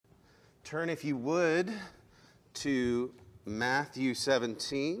Turn, if you would, to Matthew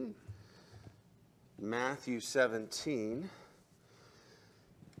 17. Matthew 17.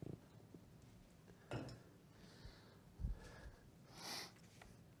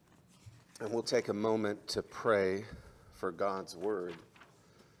 And we'll take a moment to pray for God's word.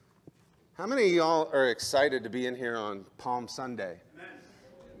 How many of y'all are excited to be in here on Palm Sunday? Amen.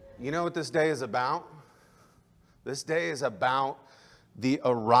 You know what this day is about? This day is about the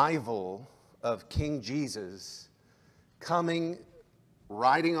arrival of King Jesus coming,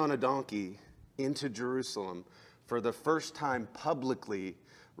 riding on a donkey into Jerusalem for the first time publicly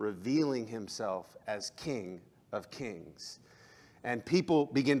revealing himself as King of Kings. And people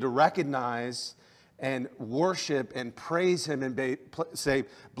begin to recognize and worship and praise him and say,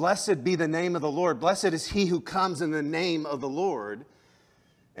 "Blessed be the name of the Lord. Blessed is he who comes in the name of the Lord."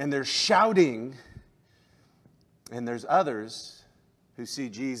 And they're shouting. And there's others who see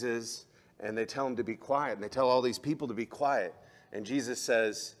Jesus and they tell him to be quiet. And they tell all these people to be quiet. And Jesus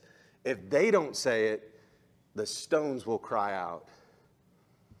says, if they don't say it, the stones will cry out.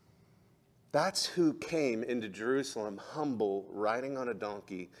 That's who came into Jerusalem humble, riding on a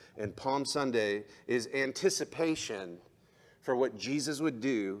donkey. And Palm Sunday is anticipation for what Jesus would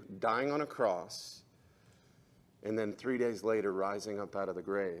do, dying on a cross, and then 3 days later rising up out of the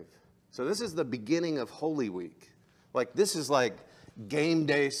grave. So this is the beginning of Holy Week. Like, this is like game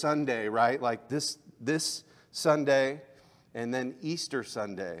day Sunday, right? Like this Sunday and then Easter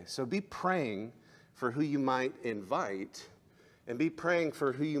Sunday. So be praying for who you might invite and be praying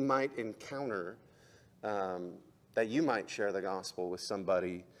for who you might encounter, that you might share the gospel with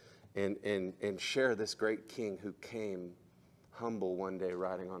somebody and share this great King who came humble one day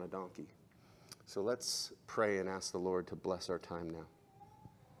riding on a donkey. So let's pray and ask the Lord to bless our time now.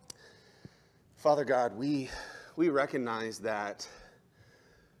 Father God, we recognize that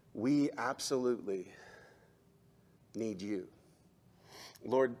we absolutely need you.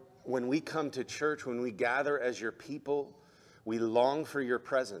 Lord, when we come to church, when we gather as your people, we long for your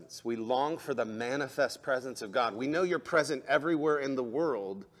presence. We long for the manifest presence of God. We know you're present everywhere in the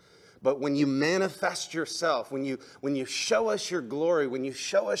world, but when you manifest yourself, when you show us your glory, when you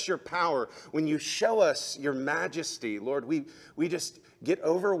show us your power, when you show us your majesty, Lord, we just get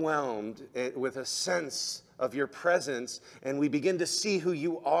overwhelmed with a sense of your presence, and we begin to see who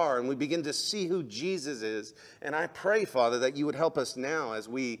you are, and we begin to see who Jesus is. And I pray, Father, that you would help us now as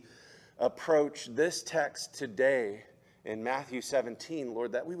we approach this text today in Matthew 17,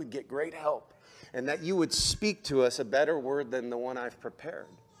 Lord, that we would get great help, and that you would speak to us a better word than the one I've prepared.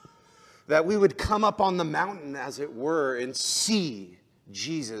 That we would come up on the mountain, as it were, and see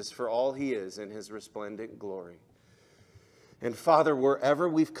Jesus for all he is in his resplendent glory. And Father, wherever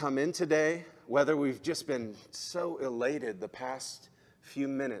we've come in today, whether we've just been so elated the past few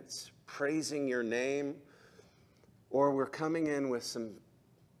minutes praising your name, or we're coming in with some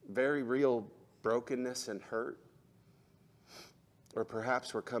very real brokenness and hurt, or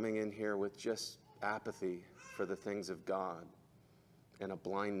perhaps we're coming in here with just apathy for the things of God and a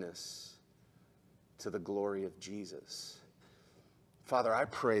blindness to the glory of Jesus. Father, I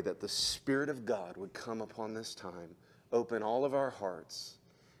pray that the Spirit of God would come upon this time, open all of our hearts,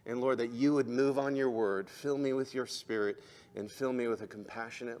 and Lord, that you would move on your word, fill me with your Spirit, and fill me with a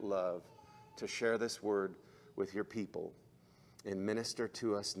compassionate love to share this word with your people, and minister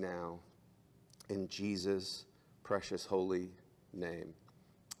to us now in Jesus' precious holy name.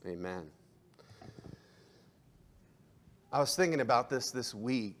 Amen. I was thinking about this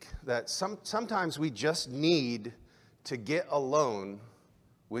week, that sometimes we just need to get alone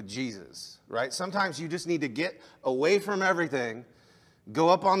with Jesus, right? Sometimes you just need to get away from everything, go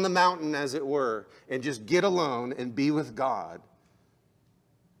up on the mountain, as it were, and just get alone and be with God,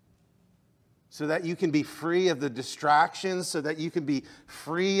 so that you can be free of the distractions, so that you can be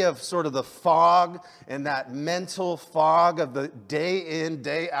free of sort of the fog and that mental fog of the day in,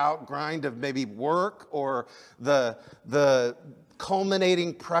 day out grind of maybe work or the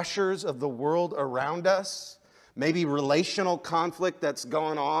culminating pressures of the world around us, maybe relational conflict that's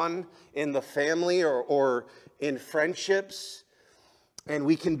gone on in the family or in friendships. And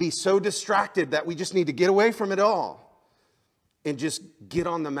we can be so distracted that we just need to get away from it all and just get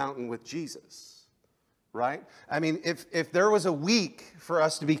on the mountain with Jesus, right? I mean, if there was a week for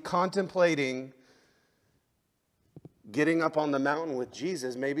us to be contemplating getting up on the mountain with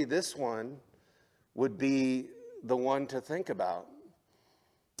Jesus, maybe this one would be the one to think about.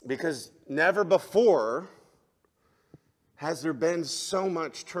 Because never before has there been so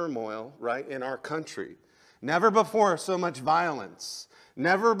much turmoil, right, in our country. Never before so much violence.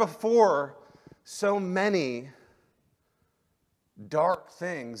 Never before so many dark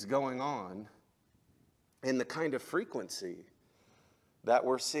things going on in the kind of frequency that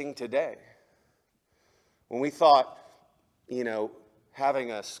we're seeing today. When we thought,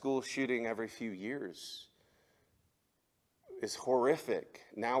 having a school shooting every few years is horrific,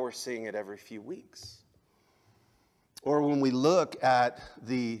 now we're seeing it every few weeks. Or when we look at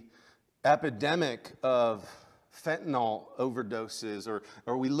the epidemic of fentanyl overdoses,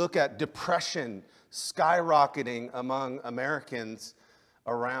 or we look at depression skyrocketing among Americans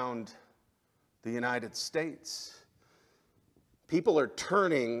around the United States. People are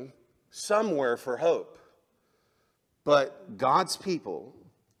turning somewhere for hope. But God's people,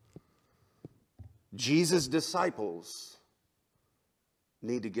 Jesus' disciples,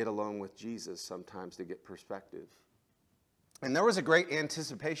 need to get along with Jesus sometimes to get perspective. And there was a great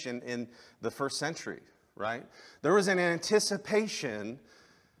anticipation in the first century, right? There was an anticipation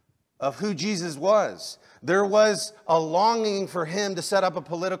of who Jesus was. There was a longing for him to set up a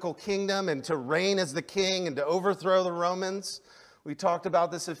political kingdom and to reign as the king and to overthrow the Romans. We talked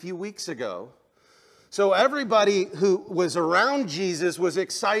about this a few weeks ago. So everybody who was around Jesus was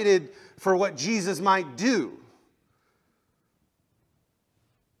excited for what Jesus might do.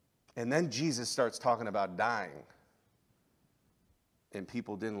 And then Jesus starts talking about dying. And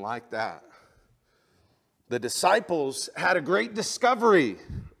people didn't like that. The disciples had a great discovery,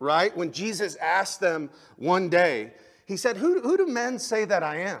 right? When Jesus asked them one day, he said, who do men say that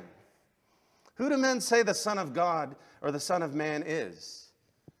I am? Who do men say the Son of God or the Son of Man is?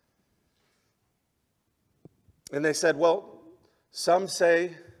 And they said, well, some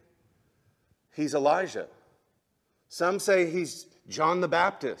say he's Elijah. Some say he's John the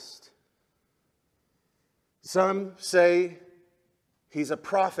Baptist. Some say he's a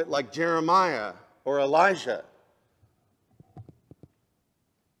prophet like Jeremiah or Elijah.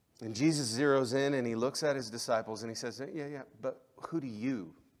 And Jesus zeroes in and he looks at his disciples and he says, yeah, but who do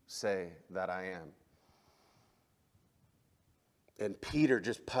you say that I am? And Peter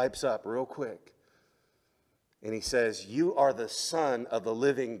just pipes up real quick. And he says, you are the Son of the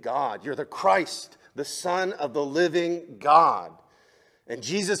living God. You're the Christ, the Son of the living God. And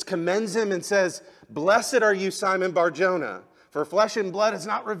Jesus commends him and says, blessed are you, Simon Bar-Jonah, for flesh and blood has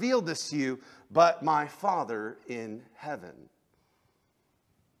not revealed this to you, but my Father in heaven.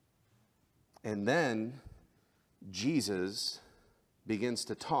 And then Jesus begins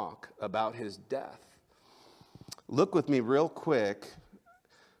to talk about his death. Look with me real quick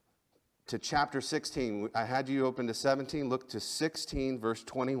to chapter 16. I had you open to 17. Look to 16, verse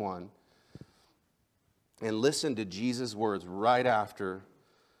 21. And listen to Jesus' words right after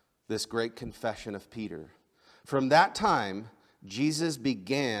this great confession of Peter. From that time, Jesus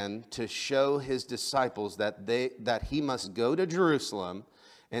began to show his disciples that he must go to Jerusalem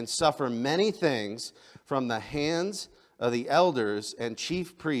and suffer many things from the hands of the elders and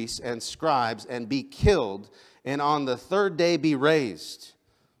chief priests and scribes and be killed, and on the third day be raised.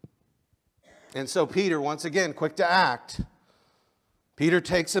 And so Peter, once again, quick to act, Peter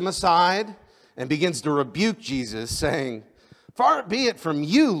takes him aside and begins to rebuke Jesus, saying, far be it from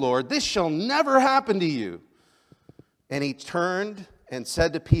you, Lord, this shall never happen to you. And he turned and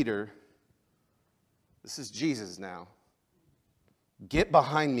said to Peter, this is Jesus now, get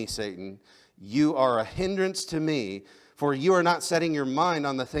behind me, Satan. You are a hindrance to me, for you are not setting your mind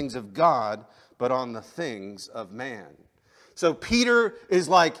on the things of God, but on the things of man. So Peter is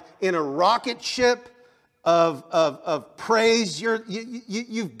like in a rocket ship of praise.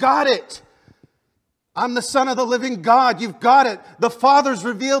 You've got it. I'm the Son of the living God. You've got it. The Father's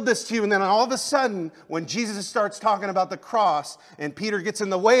revealed this to you. And then all of a sudden, when Jesus starts talking about the cross and Peter gets in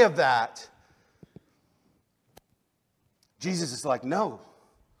the way of that, Jesus is like, no.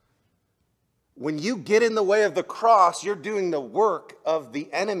 When you get in the way of the cross, you're doing the work of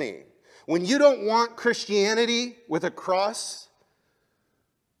the enemy. When you don't want Christianity with a cross,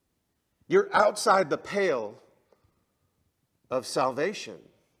 you're outside the pale of salvation.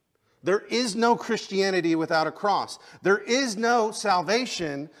 There is no Christianity without a cross. There is no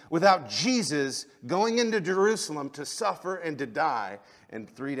salvation without Jesus going into Jerusalem to suffer and to die, and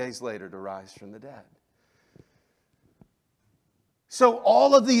 3 days later to rise from the dead. So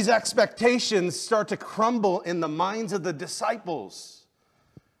all of these expectations start to crumble in the minds of the disciples.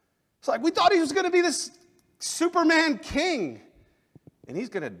 It's like, we thought he was going to be this Superman king, and he's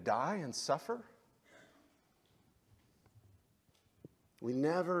going to die and suffer? We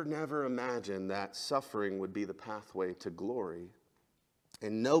never imagined that suffering would be the pathway to glory.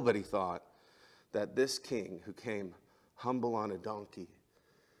 And nobody thought that this king who came humble on a donkey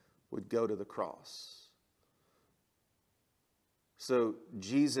would go to the cross. So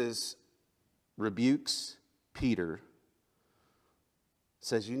Jesus rebukes Peter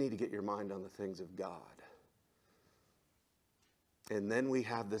says you need to get your mind on the things of God. And then we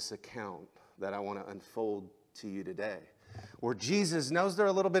have this account that I want to unfold to you today, where Jesus knows they're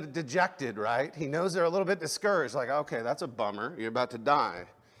a little bit dejected, right? He knows they're a little bit discouraged, like, okay, that's a bummer. You're about to die.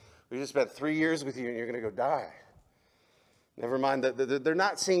 We just spent 3 years with you and you're going to go die. Never mind, they're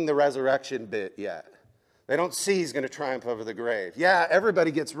not seeing the resurrection bit yet. They don't see he's going to triumph over the grave. Yeah,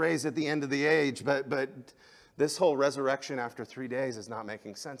 everybody gets raised at the end of the age, but this whole resurrection after 3 days is not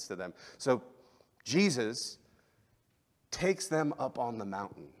making sense to them. So Jesus takes them up on the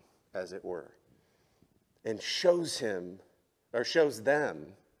mountain, as it were, and shows them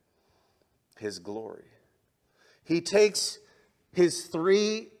his glory. He takes his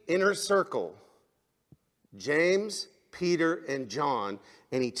 3 inner circle, James, Peter, and John,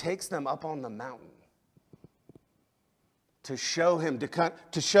 and he takes them up on the mountain to show him,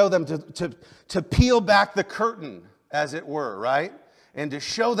 to show them, to peel back the curtain, as it were, right? And to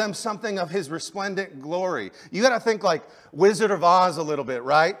show them something of his resplendent glory. You got to think like Wizard of Oz a little bit,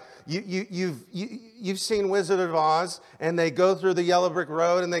 right? You've seen Wizard of Oz, and they go through the yellow brick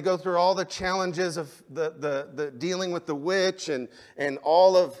road, and they go through all the challenges of the dealing with the witch and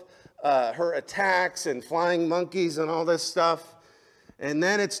all of her attacks and flying monkeys and all this stuff. And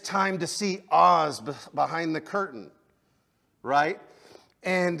then it's time to see Oz behind the curtain, right?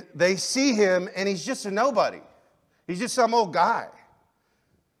 And they see him, and he's just a nobody. He's just some old guy.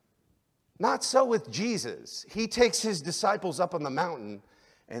 Not so with Jesus. He takes his disciples up on the mountain,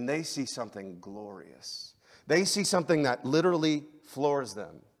 and they see something glorious. They see something that literally floors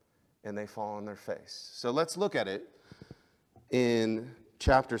them, and they fall on their face. So let's look at it in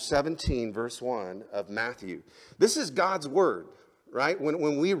chapter 17, verse 1 of Matthew. This is God's word, right?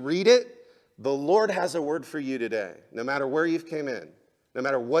 When we read it, the Lord has a word for you today. No matter where you've came in, no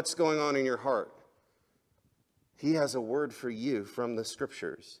matter what's going on in your heart, he has a word for you from the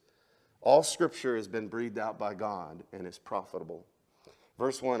scriptures. All scripture has been breathed out by God and is profitable.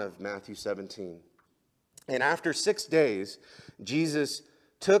 Verse 1 of Matthew 17. And after 6 days, Jesus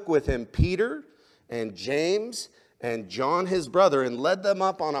took with him Peter and James and John his brother and led them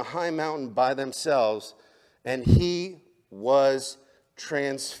up on a high mountain by themselves. And he was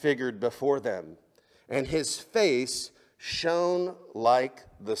transfigured before them. And his face shone like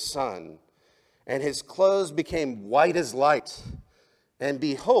the sun. And his clothes became white as light. And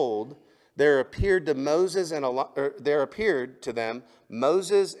behold, there appeared to them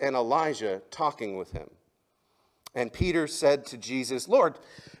Moses and Elijah talking with him. And Peter said to Jesus, Lord,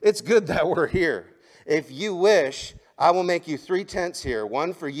 it's good that we're here. If you wish, I will make you 3 tents here,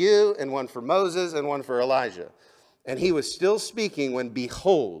 one for you and one for Moses and one for Elijah. And he was still speaking when,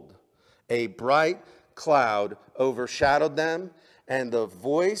 behold, a bright cloud overshadowed them, and the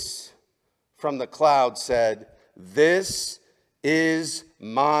voice from the cloud said, This is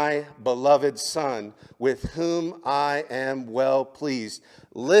my beloved Son, with whom I am well pleased.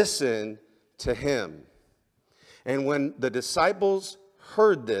 Listen to him. And when the disciples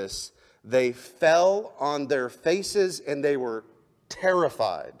heard this, they fell on their faces and they were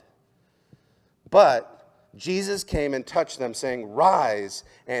terrified. But Jesus came and touched them, saying, Rise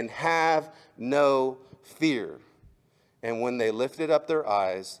and have no fear. And when they lifted up their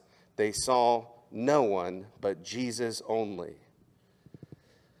eyes, they saw no one but Jesus only.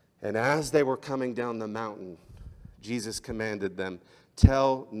 And as they were coming down the mountain, Jesus commanded them,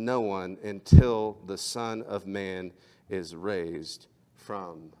 Tell no one until the Son of Man is raised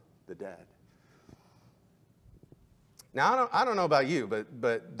from the dead. Now, I don't know about you,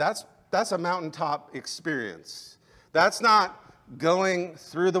 but that's a mountaintop experience. That's not going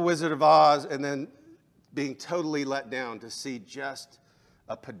through the Wizard of Oz and then being totally let down to see just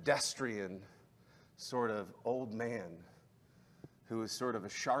a pedestrian sort of old man who is sort of a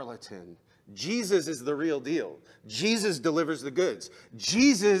charlatan. Jesus is the real deal. Jesus delivers the goods.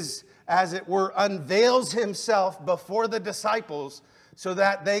 Jesus, as it were, unveils himself before the disciples so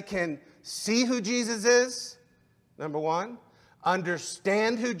that they can see who Jesus is, number 1,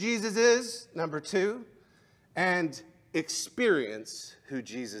 understand who Jesus is, number 2, and experience who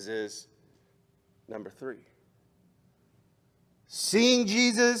Jesus is, number 3. Seeing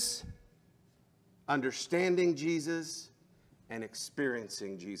Jesus, understanding Jesus, and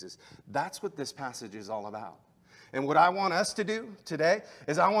experiencing Jesus. That's what this passage is all about. And what I want us to do today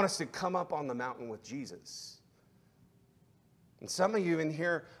is I want us to come up on the mountain with Jesus. And some of you in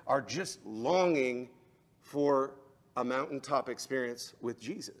here are just longing for a mountaintop experience with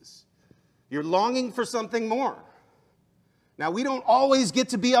Jesus. You're longing for something more. Now, we don't always get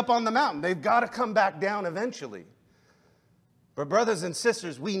to be up on the mountain. They've got to come back down eventually. But brothers and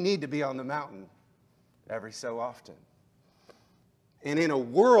sisters, we need to be on the mountain every so often. And in a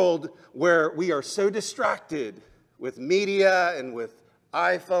world where we are so distracted with media and with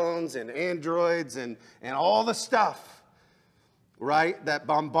iPhones and Androids and all the stuff, right, that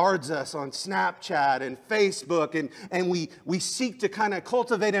bombards us on Snapchat and Facebook, and we seek to kind of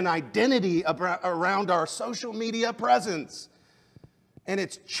cultivate an identity around our social media presence. And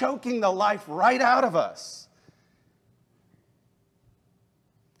it's choking the life right out of us.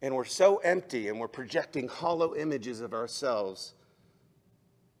 And we're so empty, and we're projecting hollow images of ourselves.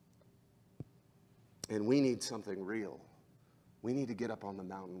 And we need something real. We need to get up on the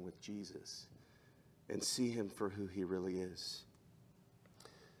mountain with Jesus and see him for who he really is.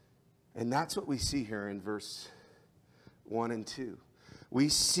 And that's what we see here in verse 1 and 2. We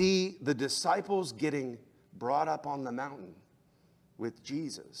see the disciples getting brought up on the mountain with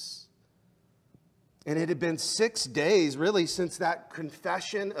Jesus. And it had been 6 days, really, since that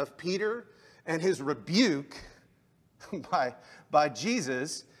confession of Peter and his rebuke by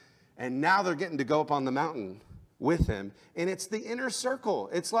Jesus. And now they're getting to go up on the mountain with him. And it's the inner circle.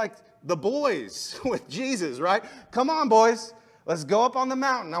 It's like the boys with Jesus, right? Come on, boys. Let's go up on the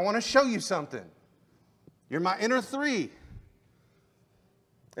mountain. I want to show you something. You're my inner three.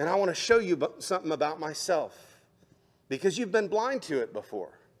 And I want to show you something about myself. Because you've been blind to it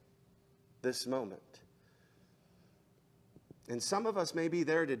before this moment. And some of us may be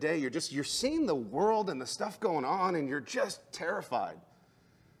there today. You're seeing the world and the stuff going on, and you're just terrified.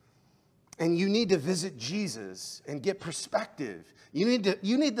 And you need to visit Jesus and get perspective. You need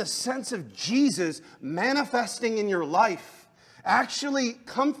the sense of Jesus manifesting in your life, actually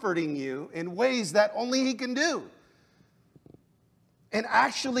comforting you in ways that only he can do. And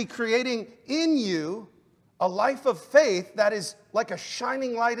actually creating in you a life of faith that is like a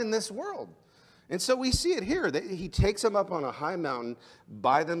shining light in this world. And so we see it here. That he takes them up on a high mountain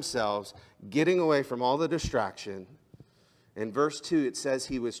by themselves, getting away from all the distraction. In verse 2, it says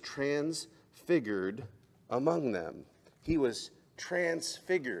he was transfigured among them. He was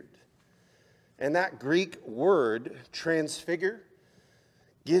transfigured. And that Greek word, transfigure,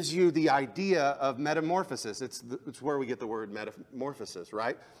 gives you the idea of metamorphosis. It's where we get the word metamorphosis,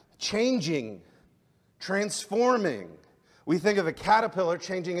 right? Changing, transforming. We think of a caterpillar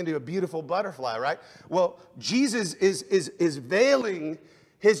changing into a beautiful butterfly, right? Well, Jesus is veiling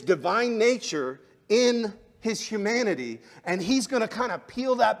his divine nature in his humanity, and he's going to kind of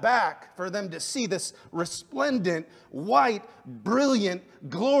peel that back for them to see this resplendent, white, brilliant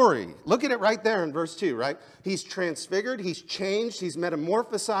glory. Look at it right there in verse 2, right? He's transfigured, he's changed, he's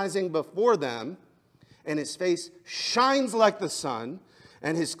metamorphosizing before them, and his face shines like the sun,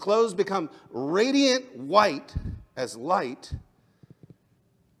 and his clothes become radiant white as light,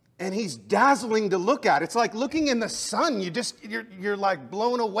 and he's dazzling to look at. It's like looking in the sun. You're like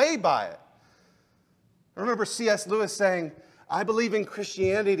blown away by it. I remember C.S. Lewis saying, I believe in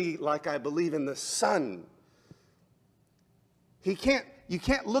Christianity like I believe in the sun. You can't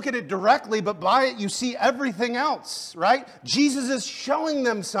look at it directly, but by it you see everything else, right? Jesus is showing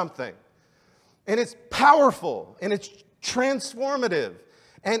them something. And it's powerful, and it's transformative.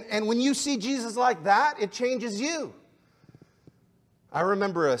 And when you see Jesus like that, it changes you. I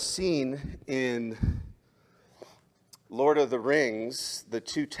remember a scene in Lord of the Rings, The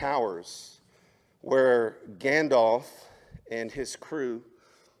Two Towers, where Gandalf and his crew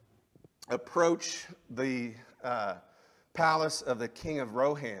approach the palace of the king of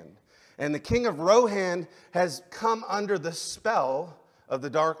Rohan. And the king of Rohan has come under the spell of the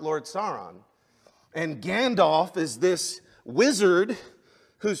Dark Lord Sauron. And Gandalf is this wizard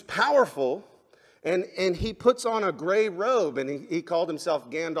who's powerful, and he puts on a gray robe, and he called himself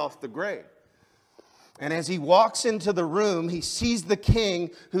Gandalf the Grey. And as he walks into the room, he sees the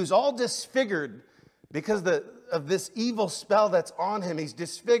king, who's all disfigured because of this evil spell that's on him. He's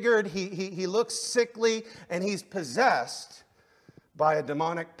disfigured, he looks sickly, and he's possessed by a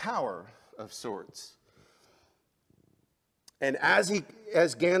demonic power of sorts. And as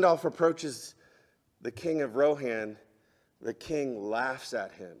Gandalf approaches the king of Rohan, the king laughs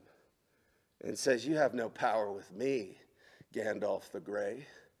at him and says, "You have no power with me, Gandalf the Grey."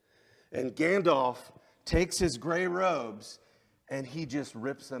 And Gandalf takes his gray robes and he just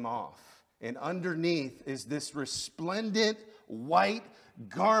rips them off. And underneath is this resplendent white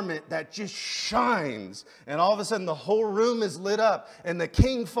garment that just shines. And all of a sudden the whole room is lit up and the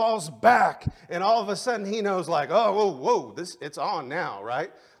king falls back. And all of a sudden he knows, like, oh, whoa, it's on now,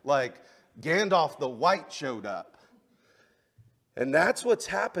 right? Like Gandalf the White showed up. And that's what's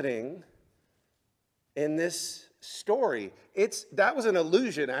happening in this story. That was an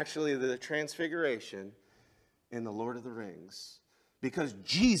allusion, actually, to the transfiguration in the Lord of the Rings. Because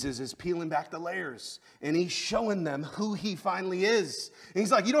Jesus is peeling back the layers and he's showing them who he finally is. And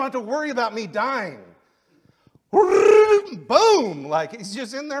he's like, you don't have to worry about me dying. Boom! Like he's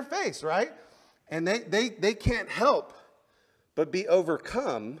just in their face, right? And they can't help but be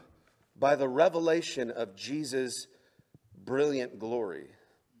overcome by the revelation of Jesus' brilliant glory.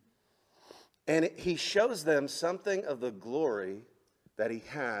 And he shows them something of the glory that he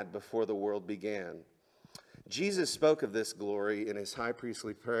had before the world began. Jesus spoke of this glory in his high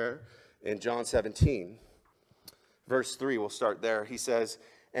priestly prayer in John 17. Verse 3, we'll start there. He says,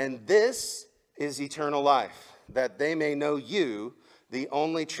 and this is eternal life, that they may know you, the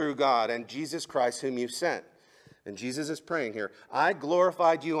only true God, and Jesus Christ whom you sent. And Jesus is praying here. I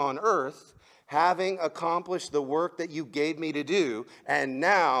glorified you on earth, having accomplished the work that you gave me to do. And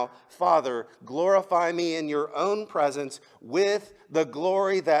now, Father, glorify me in your own presence with the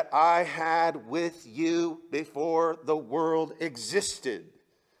glory that I had with you before the world existed.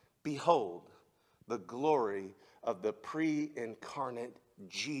 Behold, the glory of the pre-incarnate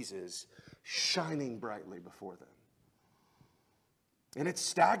Jesus shining brightly before them. And it's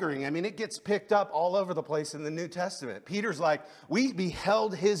staggering. I mean, it gets picked up all over the place in the New Testament. Peter's like, we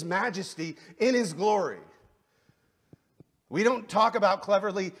beheld his majesty in his glory. We don't talk about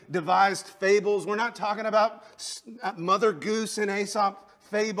cleverly devised fables. We're not talking about Mother Goose and Aesop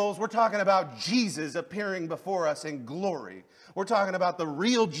fables. We're talking about Jesus appearing before us in glory. We're talking about the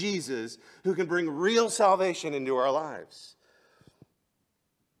real Jesus who can bring real salvation into our lives.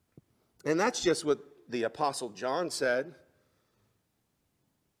 And that's just what the Apostle John said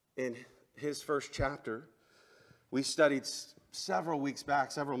in his first chapter. We studied several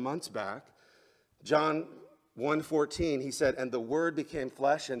months back. John 1:14, he said, and the Word became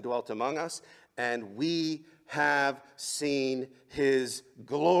flesh and dwelt among us, and we have seen his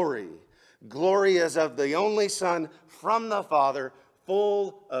glory. Glory as of the only Son from the Father,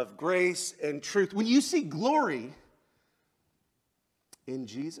 full of grace and truth. When you see glory in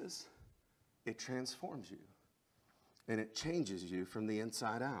Jesus, it transforms you. And it changes you from the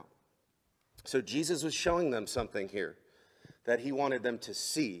inside out. So Jesus was showing them something here that he wanted them to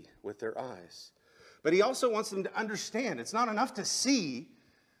see with their eyes. But he also wants them to understand. It's not enough to see,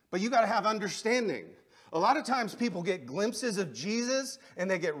 but you got to have understanding. A lot of times people get glimpses of Jesus and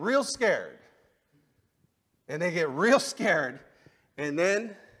they get real scared. And they get real scared and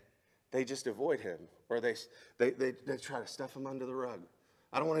then they just avoid him. Or they try to stuff him under the rug.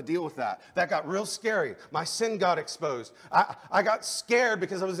 I don't want to deal with that. That got real scary. My sin got exposed. I got scared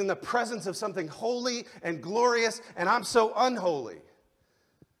because I was in the presence of something holy and glorious, and I'm so unholy.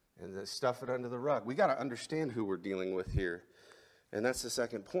 And they stuff it under the rug. We got to understand who we're dealing with here. And that's the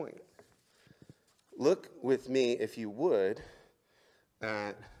second point. Look with me, if you would,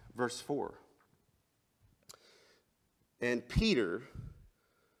 at verse 4. And Peter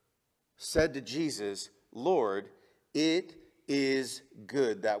said to Jesus, Lord, it is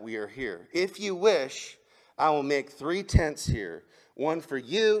good that we are here. If you wish, I will make 3 tents here, one for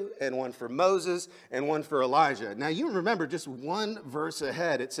you and one for Moses and one for Elijah. Now you remember just one verse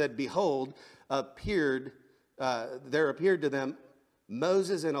ahead, it said, behold, there appeared to them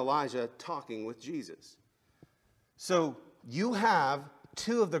Moses and Elijah talking with Jesus. So you have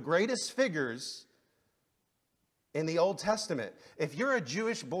 2 of the greatest figures in the Old Testament. If you're a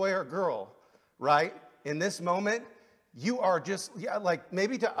Jewish boy or girl, right, in this moment, you are just, like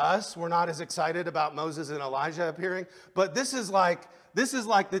maybe to us, we're not as excited about Moses and Elijah appearing, but this is like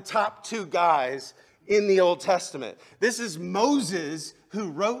the top 2 guys in the Old Testament. This is Moses,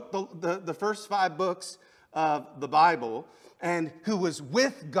 who wrote the first 5 books of the Bible and who was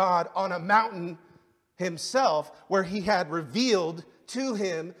with God on a mountain himself, where he had revealed to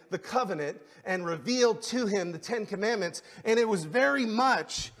him the covenant and revealed to him the 10 commandments. And it was very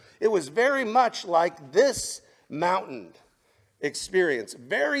much like this mountain experience,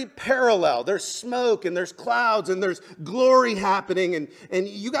 very parallel. There's smoke and there's clouds and there's glory happening, and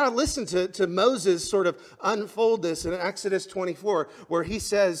you got to listen to Moses sort of unfold this in Exodus 24, where he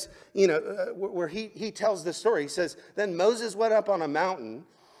says, where he tells this story. He says, then Moses went up on a mountain,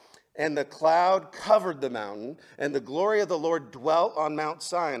 and the cloud covered the mountain, and the glory of the Lord dwelt on Mount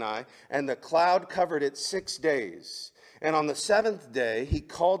Sinai, and the cloud covered it 6 days. And on the 7th day, he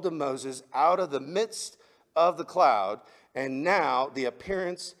called to Moses out of the midst of the cloud, and now the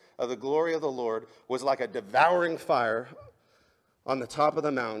appearance of the glory of the Lord was like a devouring fire on the top of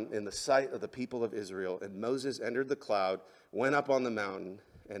the mountain in the sight of the people of Israel. And Moses entered the cloud, went up on the mountain,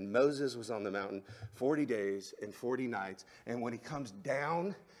 and Moses was on the mountain 40 days and 40 nights. And when he comes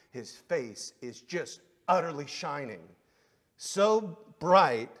down, his face is just utterly shining. So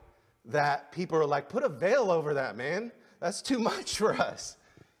bright that people are like, put a veil over that, man. That's too much for us.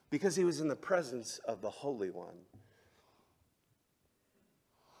 Because he was in the presence of the Holy One.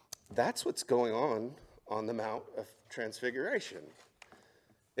 That's what's going on the Mount of Transfiguration.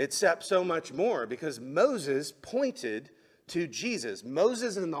 Except so much more, because Moses pointed to Jesus.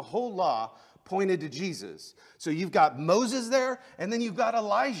 Moses and the whole law pointed to Jesus. So you've got Moses there, and then you've got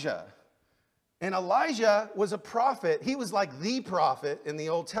Elijah. And Elijah was a prophet. He was like the prophet in the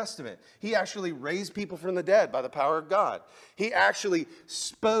Old Testament. He actually raised people from the dead by the power of God. He actually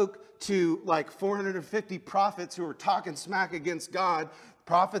spoke to like 450 prophets who were talking smack against God,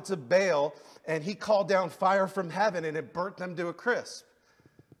 prophets of Baal, and he called down fire from heaven and it burnt them to a crisp.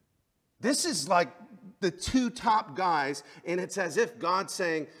 This is like the two top guys, and it's as if God's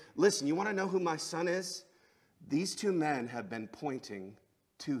saying, listen, you want to know who my son is? These two men have been pointing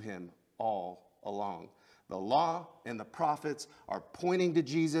to him all along. The law and the prophets are pointing to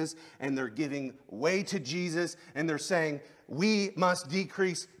Jesus, and they're giving way to Jesus, and they're saying, we must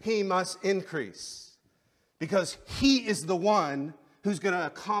decrease, he must increase. Because he is the one who's going to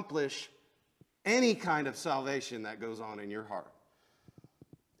accomplish any kind of salvation that goes on in your heart.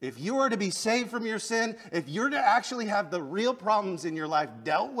 If you are to be saved from your sin, if you're to actually have the real problems in your life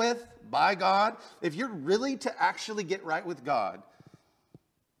dealt with by God, if you're really to actually get right with God,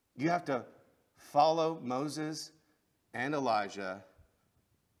 you have to follow Moses and Elijah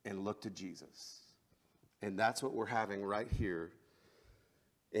and look to Jesus. And that's what we're having right here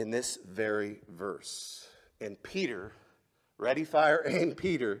in this very verse. And Peter, ready, fire, aim,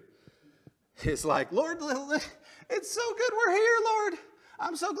 Peter, is like, Lord, it's so good we're here, Lord.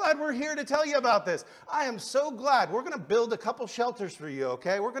 I'm so glad we're here to tell you about this. I am so glad. We're going to build a couple shelters for you,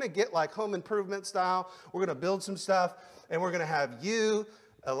 okay? We're going to get like home improvement style. We're going to build some stuff, and we're going to have you,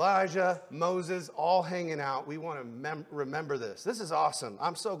 Elijah, Moses, all hanging out. We want to remember this. This is awesome.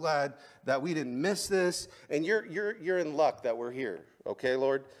 I'm so glad that we didn't miss this, and you're in luck that we're here, okay,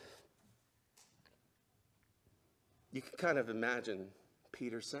 Lord? You can kind of imagine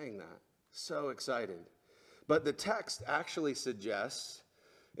Peter saying that. So excited. But the text actually suggests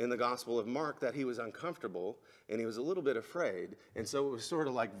in the Gospel of Mark that he was uncomfortable and he was a little bit afraid. And so it was sort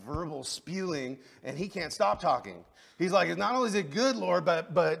of like verbal spewing, and he can't stop talking. He's like, not only is it good, Lord,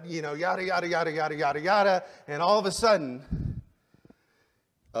 but you know, yada, yada, yada, yada, yada, yada. And all of a sudden,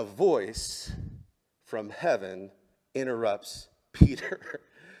 a voice from heaven interrupts Peter.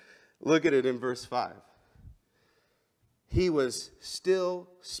 Look at it in verse 5. He was still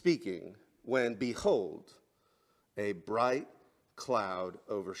speaking when, behold, a bright cloud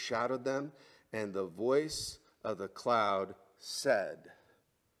overshadowed them, and the voice of the cloud said,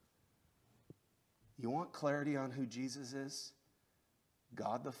 you want clarity on who Jesus is?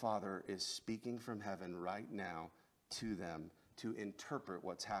 God the Father is speaking from heaven right now to them to interpret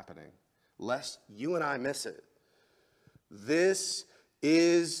what's happening, lest you and I miss it. This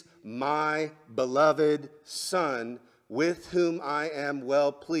is my beloved Son, with whom I am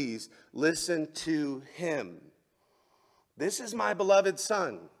well pleased. Listen to him. This is my beloved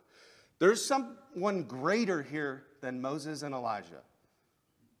Son. There's someone greater here than Moses and Elijah.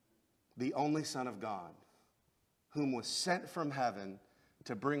 The only Son of God, whom was sent from heaven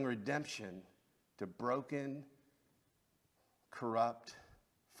to bring redemption to broken, corrupt,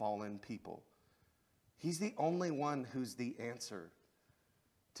 fallen people. He's the only one who's the answer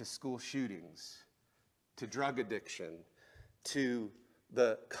to school shootings, to drug addiction, to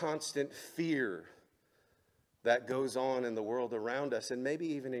the constant fear that goes on in the world around us, and maybe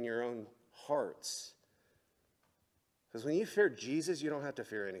even in your own hearts. Because when you fear Jesus, you don't have to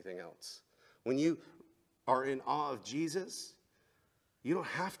fear anything else. When you are in awe of Jesus, you don't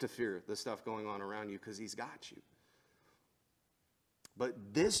have to fear the stuff going on around you because he's got you. But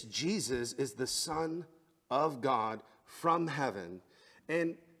this Jesus is the Son of God from heaven,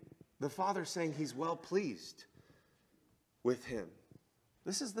 and the Father's saying he's well pleased with him.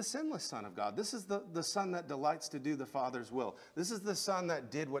 This is the sinless Son of God. This is the Son that delights to do the Father's will. This is the Son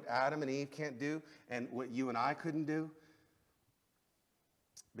that did what Adam and Eve can't do and what you and I couldn't do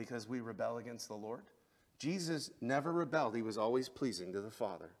because we rebel against the Lord. Jesus never rebelled. He was always pleasing to the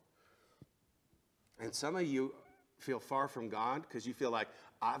Father. And some of you feel far from God because you feel like,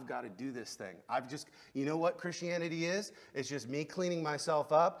 I've got to do this thing. You know what Christianity is? It's just me cleaning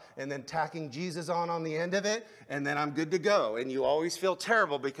myself up and then tacking Jesus on the end of it, and then I'm good to go. And you always feel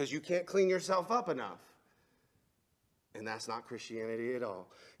terrible because you can't clean yourself up enough. And that's not Christianity at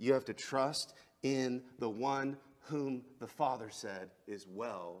all. You have to trust in the one whom the Father said is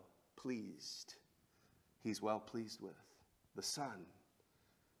well pleased. He's well pleased with the Son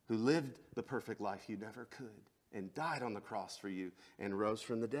who lived the perfect life you never could, and died on the cross for you, and rose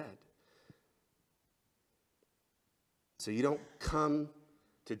from the dead. So you don't come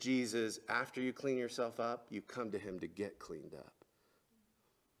to Jesus after you clean yourself up. You come to him to get cleaned up.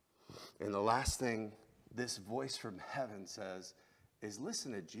 And the last thing this voice from heaven says is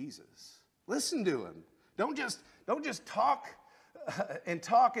listen to Jesus. Listen to him. Don't just talk and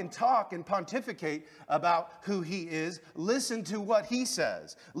pontificate about who he is. Listen to what he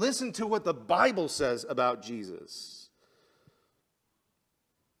says. Listen to what the Bible says about Jesus.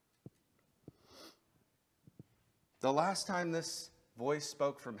 The last time this voice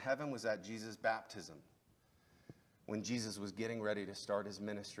spoke from heaven was at Jesus' baptism, when Jesus was getting ready to start his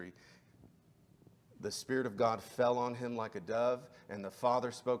ministry. The Spirit of God fell on him like a dove, and the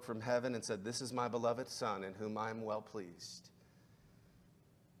Father spoke from heaven and said, "This is my beloved Son, in whom I am well pleased."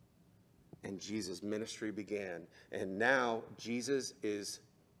 And Jesus' ministry began. And now Jesus is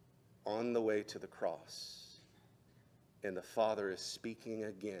on the way to the cross. And the Father is speaking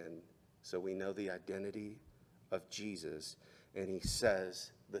again, so we know the identity of Jesus. And he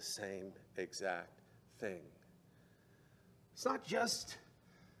says the same exact thing. It's not just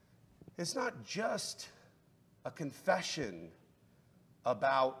a confession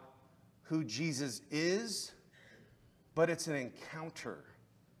about who Jesus is, but it's an encounter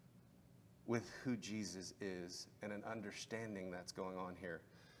with who Jesus is and an understanding that's going on here.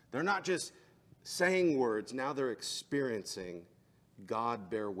 They're not just saying words, now they're experiencing God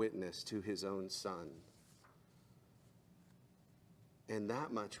bear witness to his own Son. And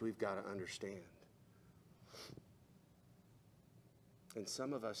that much we've got to understand. And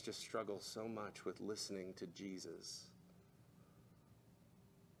some of us just struggle so much with listening to Jesus.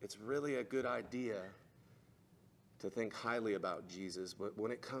 It's really a good idea to think highly about Jesus, but when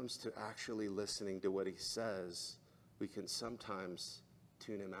it comes to actually listening to what he says, we can sometimes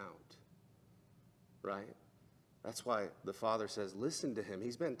tune him out, right? That's why the Father says, listen to him.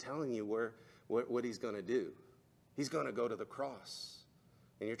 He's been telling you what he's going to do. He's going to go to the cross,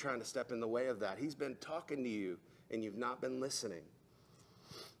 and you're trying to step in the way of that. He's been talking to you, and you've not been listening.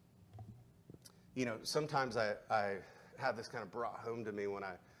 You know, sometimes I have this kind of brought home to me when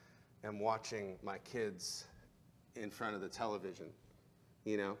I am watching my kids in front of the television,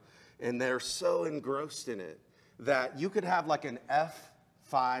 you know, and they're so engrossed in it that you could have like an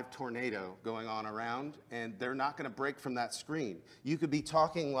F5 tornado going on around and they're not going to break from that screen. You could be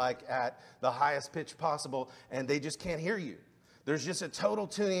talking like at the highest pitch possible and they just can't hear you. There's just a total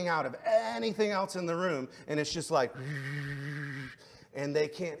tuning out of anything else in the room, and it's just like, and they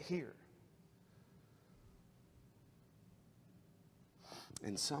can't hear.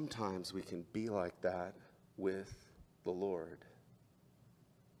 And sometimes we can be like that with the Lord.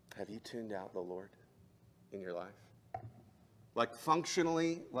 Have you tuned out the Lord in your life? Like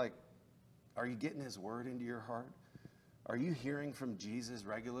functionally, like, are you getting his word into your heart? Are you hearing from Jesus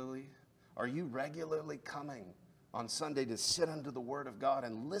regularly? Are you regularly coming on Sunday to sit under the word of God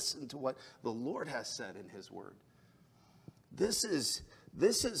and listen to what the Lord has said in his word? This is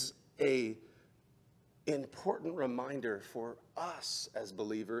a important reminder for us as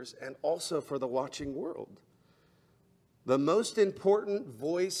believers and also for the watching world. The most important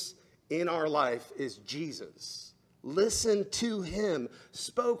voice in our life is Jesus. Listen to him.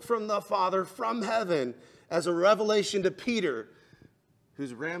 Spoke from the Father from heaven as a revelation to Peter,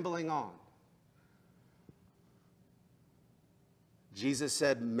 who's rambling on. Jesus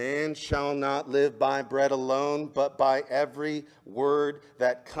said, "Man shall not live by bread alone, but by every word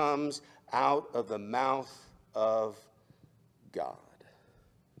that comes out of the mouth of God."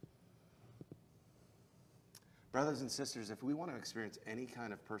 Brothers and sisters, if we want to experience any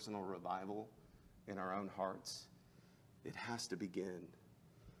kind of personal revival in our own hearts, it has to begin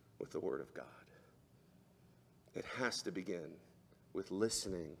with the Word of God. It has to begin with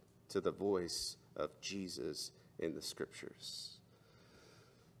listening to the voice of Jesus in the Scriptures.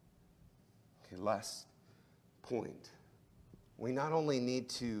 Okay, last point. We not only need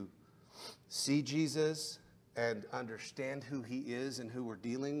to see Jesus and understand who he is and who we're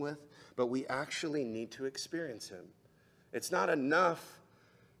dealing with, but we actually need to experience him. It's not enough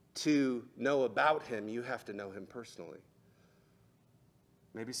to know about him. You have to know him personally.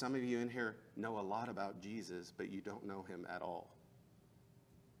 Maybe some of you in here know a lot about Jesus, but you don't know him at all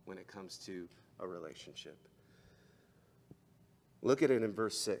when it comes to a relationship. Look at it in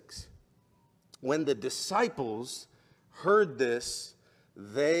verse 6. When the disciples heard this,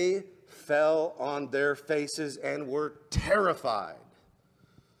 they fell on their faces and were terrified.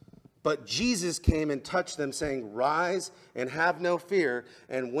 But Jesus came and touched them, saying, "Rise and have no fear."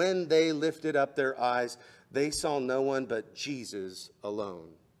 And when they lifted up their eyes, they saw no one but Jesus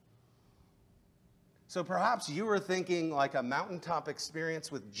alone. So perhaps you were thinking like a mountaintop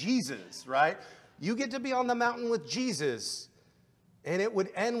experience with Jesus, right? You get to be on the mountain with Jesus. And it would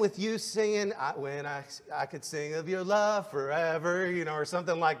end with you singing, when I could sing of your love forever, or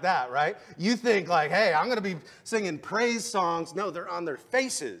something like that, right? You think like, hey, I'm going to be singing praise songs. No, they're on their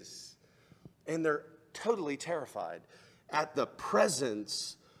faces. And they're totally terrified at the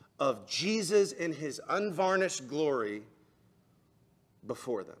presence of Jesus in his unvarnished glory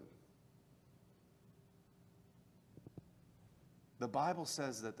before them. The Bible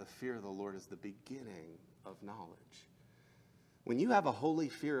says that the fear of the Lord is the beginning of knowledge. When you have a holy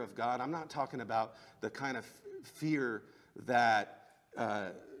fear of God, I'm not talking about the kind of fear that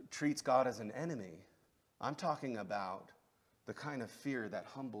treats God as an enemy. I'm talking about the kind of fear that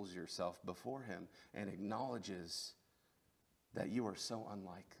humbles yourself before him and acknowledges that you are so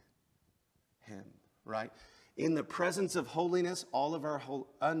unlike him, right? In the presence of holiness, all of our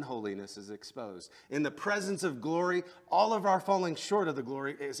unholiness is exposed. In the presence of glory, all of our falling short of the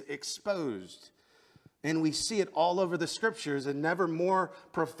glory is exposed. And we see it all over the scriptures, and never more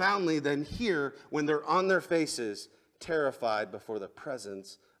profoundly than here when they're on their faces, terrified before the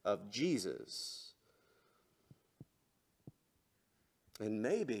presence of Jesus. And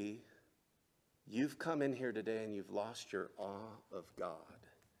maybe you've come in here today and you've lost your awe of God.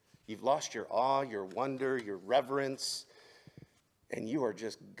 You've lost your awe, your wonder, your reverence, and you are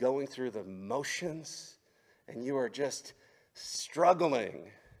just going through the motions, and you are just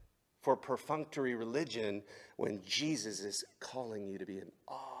struggling for perfunctory religion when Jesus is calling you to be in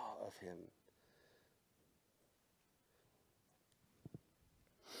awe of him.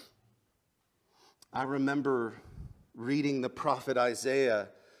 I remember reading the prophet Isaiah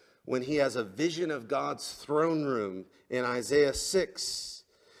when he has a vision of God's throne room in Isaiah 6.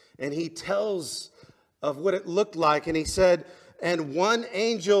 And he tells of what it looked like. And he said, and one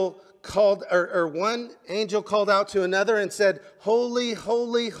angel called out to another and said, holy,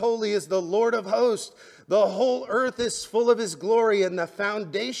 holy, holy is the Lord of hosts. The whole earth is full of his glory. And the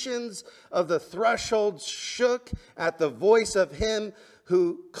foundations of the threshold shook at the voice of him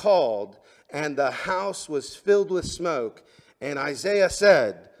who called. And the house was filled with smoke. And Isaiah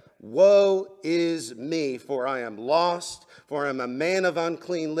said, woe is me, for I am lost, for I am a man of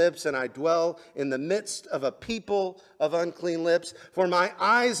unclean lips, and I dwell in the midst of a people of unclean lips. For my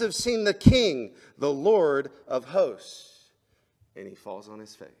eyes have seen the King, the Lord of hosts. And he falls on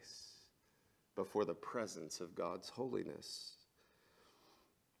his face before the presence of God's holiness.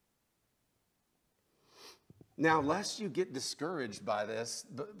 Now, lest you get discouraged by this,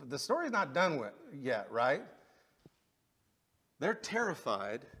 the story's not done yet, right? They're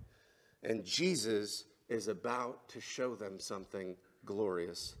terrified, and Jesus is about to show them something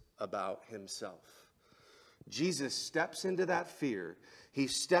glorious about himself. Jesus steps into that fear. He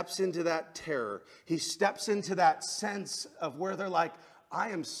steps into that terror. He steps into that sense of where they're like, I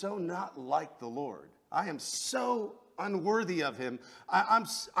am so not like the Lord. I am so unworthy of him.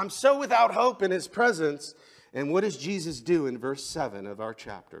 I'm so without hope in his presence. And what does Jesus do in verse 7 of our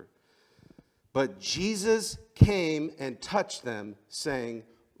chapter? But Jesus came and touched them, saying,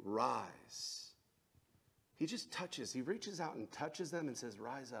 rise. He just touches. He reaches out and touches them and says,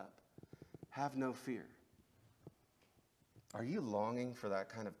 rise up. Have no fear. Are you longing for that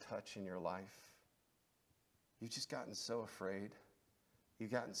kind of touch in your life? You've just gotten so afraid.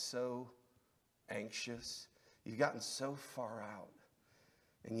 You've gotten so anxious. You've gotten so far out.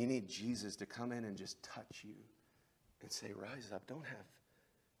 And you need Jesus to come in and just touch you and say, rise up. Don't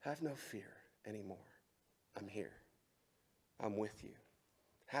have no fear anymore. I'm here. I'm with you.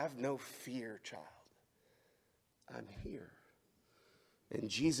 Have no fear, child. I'm here. And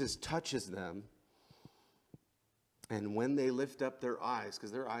Jesus touches them. And when they lift up their eyes,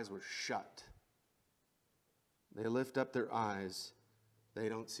 because their eyes were shut, they lift up their eyes, they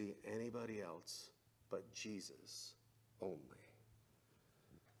don't see anybody else but Jesus only.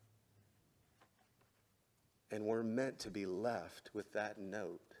 And we're meant to be left with that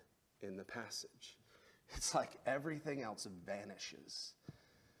note in the passage. It's like everything else vanishes,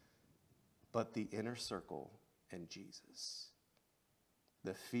 but the inner circle and Jesus.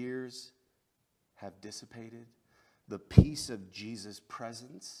 The fears have dissipated. The peace of Jesus'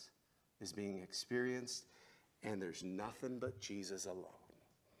 presence is being experienced, and there's nothing but Jesus alone.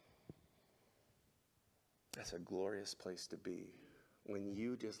 That's a glorious place to be when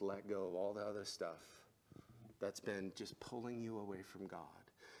you just let go of all the other stuff that's been just pulling you away from God.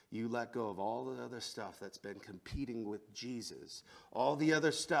 You let go of all the other stuff that's been competing with Jesus, all the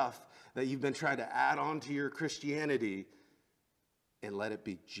other stuff that you've been trying to add on to your Christianity, and let it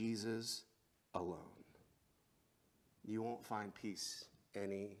be Jesus alone. You won't find peace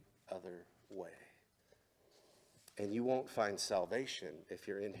any other way. And you won't find salvation if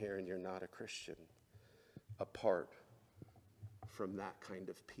you're in here and you're not a Christian apart from that kind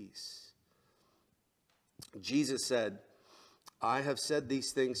of peace. Jesus said, I have said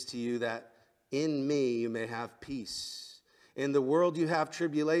these things to you that in me you may have peace. In the world you have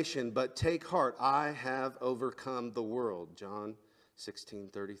tribulation, but take heart, I have overcome the world. John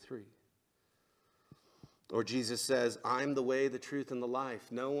 16:33. Or Jesus says, I'm the way, the truth, and the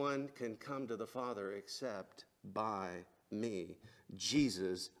life. No one can come to the Father except by me.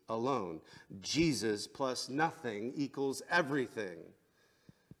 Jesus alone. Jesus plus nothing equals everything.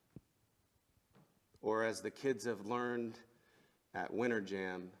 Or as the kids have learned at Winter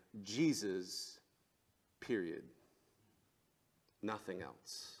Jam, Jesus, period. Nothing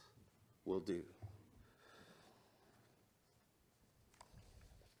else will do.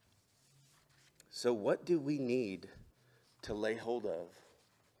 So what do we need to lay hold of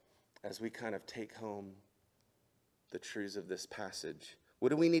as we kind of take home the truths of this passage? What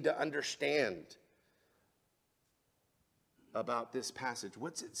do we need to understand about this passage?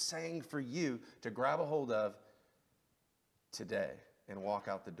 What's it saying for you to grab a hold of today and walk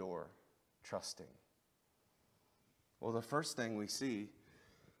out the door trusting? Well, the first thing we see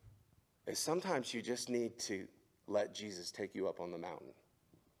is sometimes you just need to let Jesus take you up on the mountain,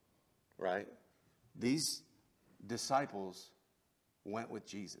 right? These disciples went with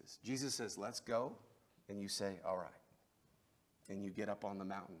Jesus. Jesus says, let's go. And you say, all right. And you get up on the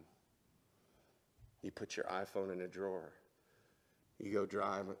mountain. You put your iPhone in a drawer. You go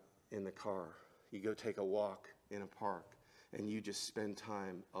drive in the car. You go take a walk in a park. And you just spend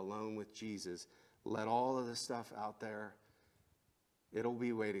time alone with Jesus. Let all of the stuff out there, it'll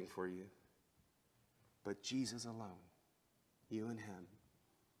be waiting for you. But Jesus alone, you and him,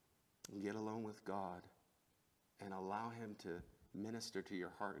 and get alone with God and allow him to minister to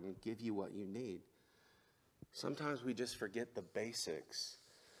your heart and give you what you need. Sometimes we just forget the basics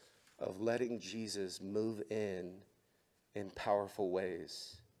of letting Jesus move in powerful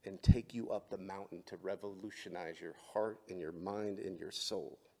ways and take you up the mountain to revolutionize your heart and your mind and your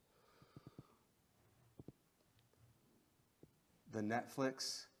soul. The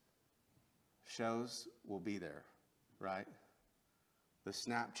Netflix shows will be there, right? The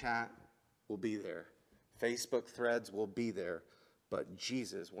Snapchat will be there. Facebook threads will be there. But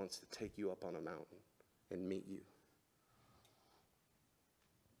Jesus wants to take you up on a mountain and meet you.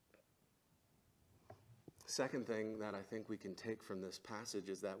 Second thing that I think we can take from this passage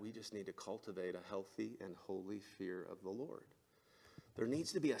is that we just need to cultivate a healthy and holy fear of the Lord. There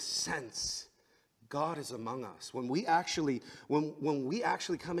needs to be a sense God is among us. When we actually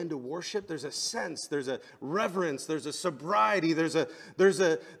come into worship, there's a sense, there's a reverence, there's a sobriety, there's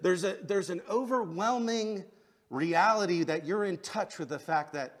an overwhelming reality that you're in touch with the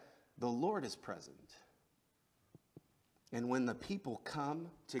fact that the Lord is present. And when the people come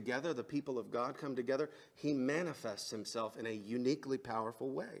together, the people of God come together, he manifests himself in a uniquely powerful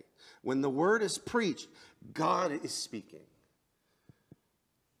way. When the word is preached, God is speaking.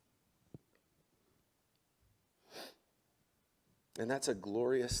 And that's a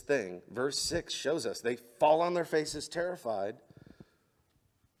glorious thing. Verse 6 shows us they fall on their faces terrified,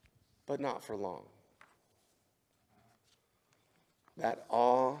 but not for long. That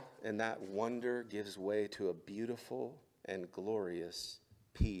awe and that wonder gives way to a beautiful and glorious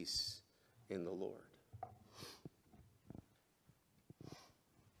peace in the Lord.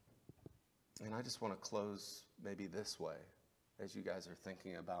 And I just want to close maybe this way as you guys are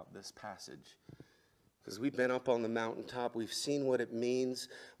thinking about this passage. Because we've been up on the mountaintop, we've seen what it means,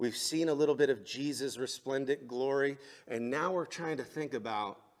 we've seen a little bit of Jesus' resplendent glory, and now we're trying to think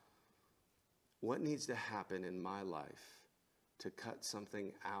about what needs to happen in my life to cut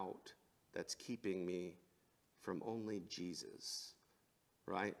something out that's keeping me from only Jesus,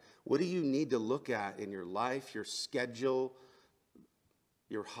 right? What do you need to look at in your life, your schedule,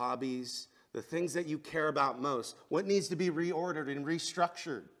 your hobbies, the things that you care about most? What needs to be reordered and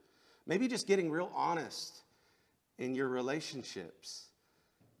restructured? Maybe just getting real honest in your relationships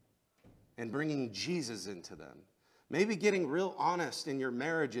and bringing Jesus into them. Maybe getting real honest in your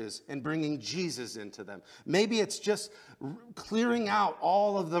marriages and bringing Jesus into them. Maybe it's just clearing out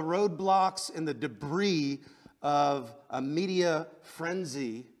all of the roadblocks and the debris of a media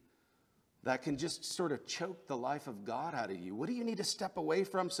frenzy that can just sort of choke the life of God out of you. What do you need to step away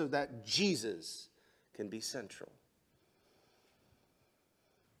from so that Jesus can be central?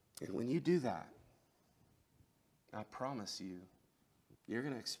 And when you do that, I promise you, you're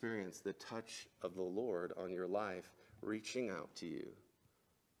going to experience the touch of the Lord on your life reaching out to you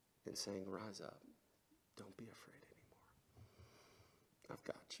and saying, rise up. Don't be afraid anymore. I've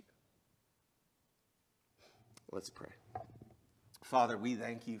got you. Let's pray. Father, we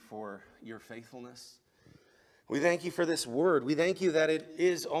thank you for your faithfulness. We thank you for this word. We thank you that it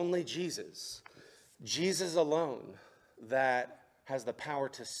is only Jesus, Jesus alone, that has the power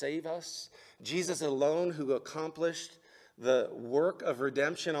to save us. Jesus alone who accomplished the work of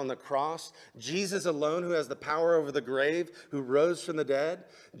redemption on the cross. Jesus alone who has the power over the grave, who rose from the dead.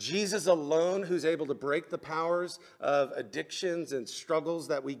 Jesus alone who's able to break the powers of addictions and struggles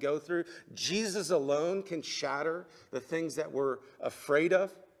that we go through. Jesus alone can shatter the things that we're afraid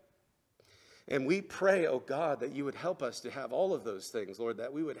of. And we pray, oh God, that you would help us to have all of those things, Lord,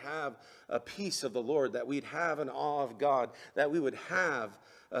 that we would have a peace of the Lord, that we'd have an awe of God, that we would have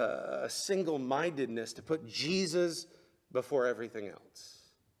a single-mindedness to put Jesus before everything else.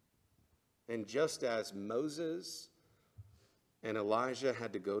 And just as Moses and Elijah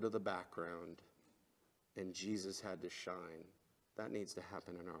had to go to the background and Jesus had to shine, that needs to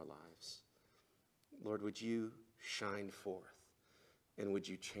happen in our lives. Lord, would you shine forth and would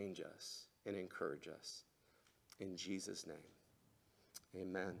you change us and encourage us? In Jesus' name,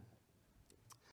 amen.